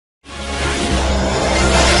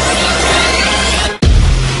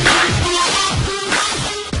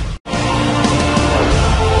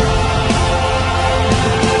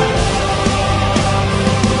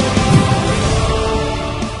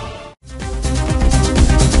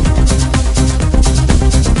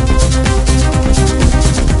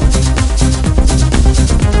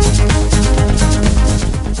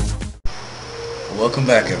Welcome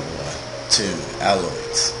back everyone to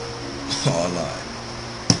Allods Online.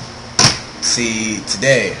 See,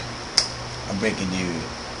 today I'm bringing you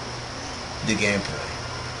the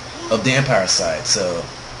gameplay of the Empire side, so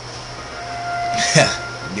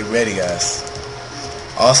get ready guys.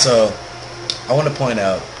 Also, I want to point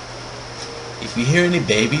out, if you hear any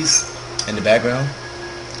babies in the background,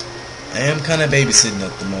 I am kind of babysitting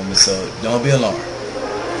at the moment, so don't be alarmed.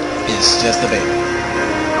 It's just a baby.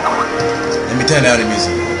 Let me turn down the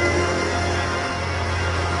music.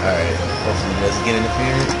 Alright, hopefully it doesn't get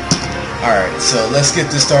interfered. Alright, so let's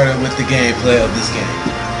get this started with the gameplay of this game.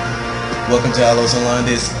 Welcome to Allods Online.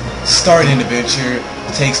 This starting adventure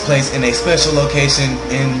takes place in a special location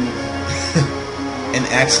in an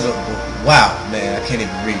accident. Wow, man, I can't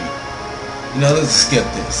even read. You know, let's skip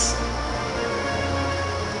this.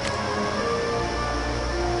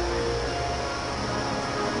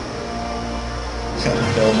 Kind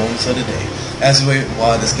of dull moments of the day. As we wait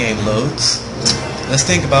while this game loads, let's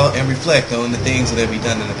think about and reflect on the things that we've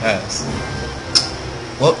done in the past.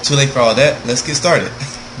 Well, too late for all that. Let's get started.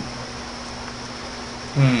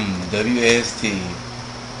 WASD.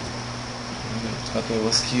 Okay,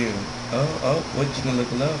 what's Q? Oh, what you gonna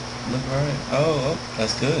look left? Look right. Oh,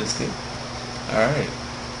 that's good. That's good. All right,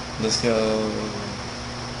 let's go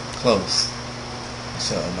close.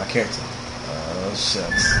 So my character. Oh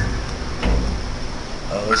shucks.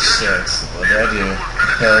 Oh shucks, what did I do?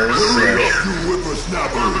 Oh shucks.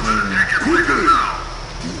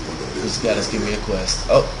 This guy just give me a quest.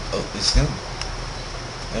 Oh, it's him.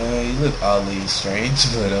 You look oddly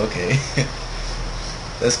strange, but okay.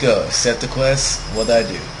 Let's go. Accept the quest. What did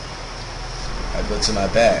I do? I go to my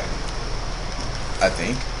bag, I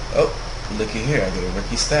think. Oh, looky here. I get a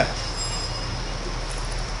rookie staff.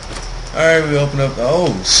 Alright, we open up.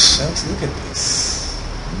 Oh shucks, look at this.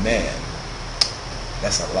 Man.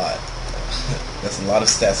 That's a lot. That's a lot of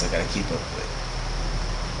stats I gotta keep up with.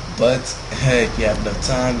 But hey, if you have enough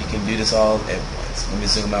time, you can do this all at once. Let me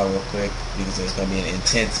zoom out real quick because there's gonna be an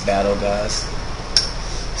intense battle, guys.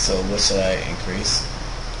 So what should I increase?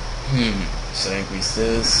 Should I increase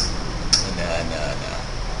this? Nah.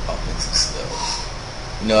 Offensive skills.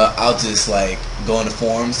 You know, I'll just like go on the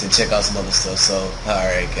forums and check out some other stuff. So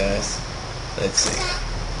alright guys, let's see.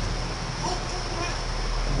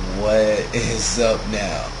 What is up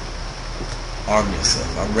now? Arm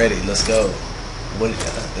yourself. I'm ready. Let's go. What?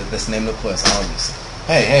 Let's name the quest. Arm yourself.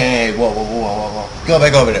 Hey! Whoa! Go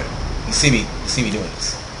back over there. You see me doing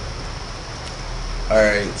this. All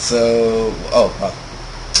right. So,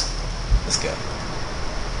 let's go.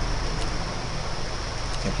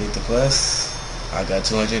 Complete the quest. I got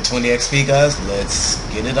 220 XP, guys. Let's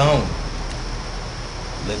get it on.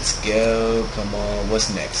 Let's go. Come on. What's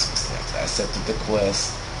next? I accepted the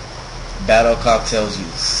quest. Battle cocktails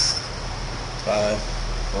use. 5,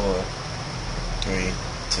 4, 3,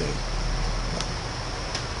 2.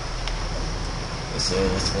 What's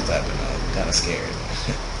happening? I'm kind of scared.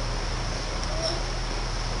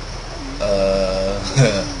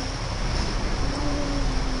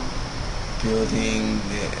 Building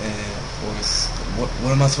the force.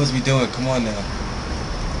 What am I supposed to be doing? Come on now.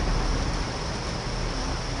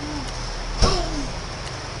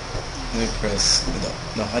 Let me press.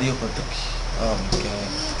 No, how do you open the key? Oh my god.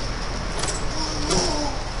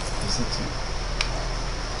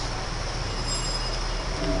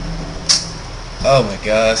 Oh my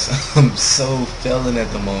gosh. I'm so failing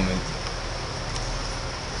at the moment.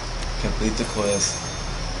 Complete the quest.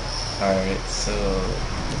 Alright, so.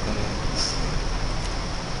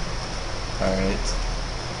 Alright.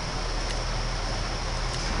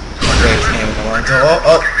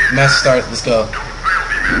 Oh, match start. Let's go.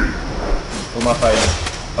 Who am I fighting?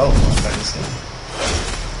 Oh, I'm fighting this guy.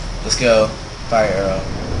 Let's go. Fire arrow.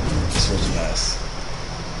 Switching eyes.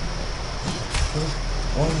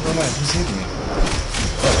 Where am I? Who's hitting me?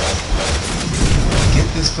 Get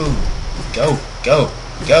this food. Go.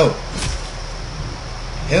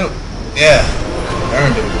 Hit him. Yeah.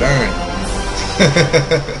 Burn, dude. Burn.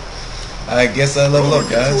 I guess I level up,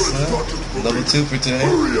 guys. Level 2 for today.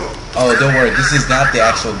 Oh, don't worry. This is not the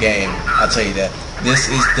actual game. I'll tell you that. This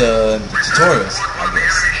is the tutorials, I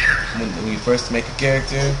guess. When you first make a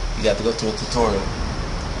character, you got to go through a tutorial.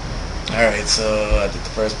 Alright, so I did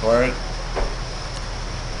the first part.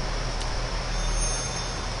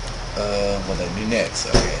 What do I do next?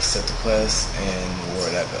 Okay, set the quest, and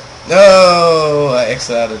where'd I go? No! I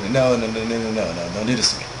exited out of it. No, don't do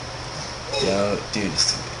this to me. Don't do this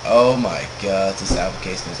to me. Oh my god, this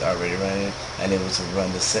application is already running. I'm able to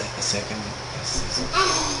run the second.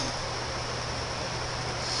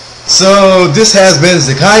 So this has been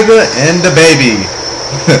Zekyga and the baby.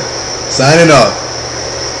 Signing off.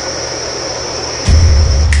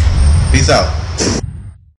 Peace out.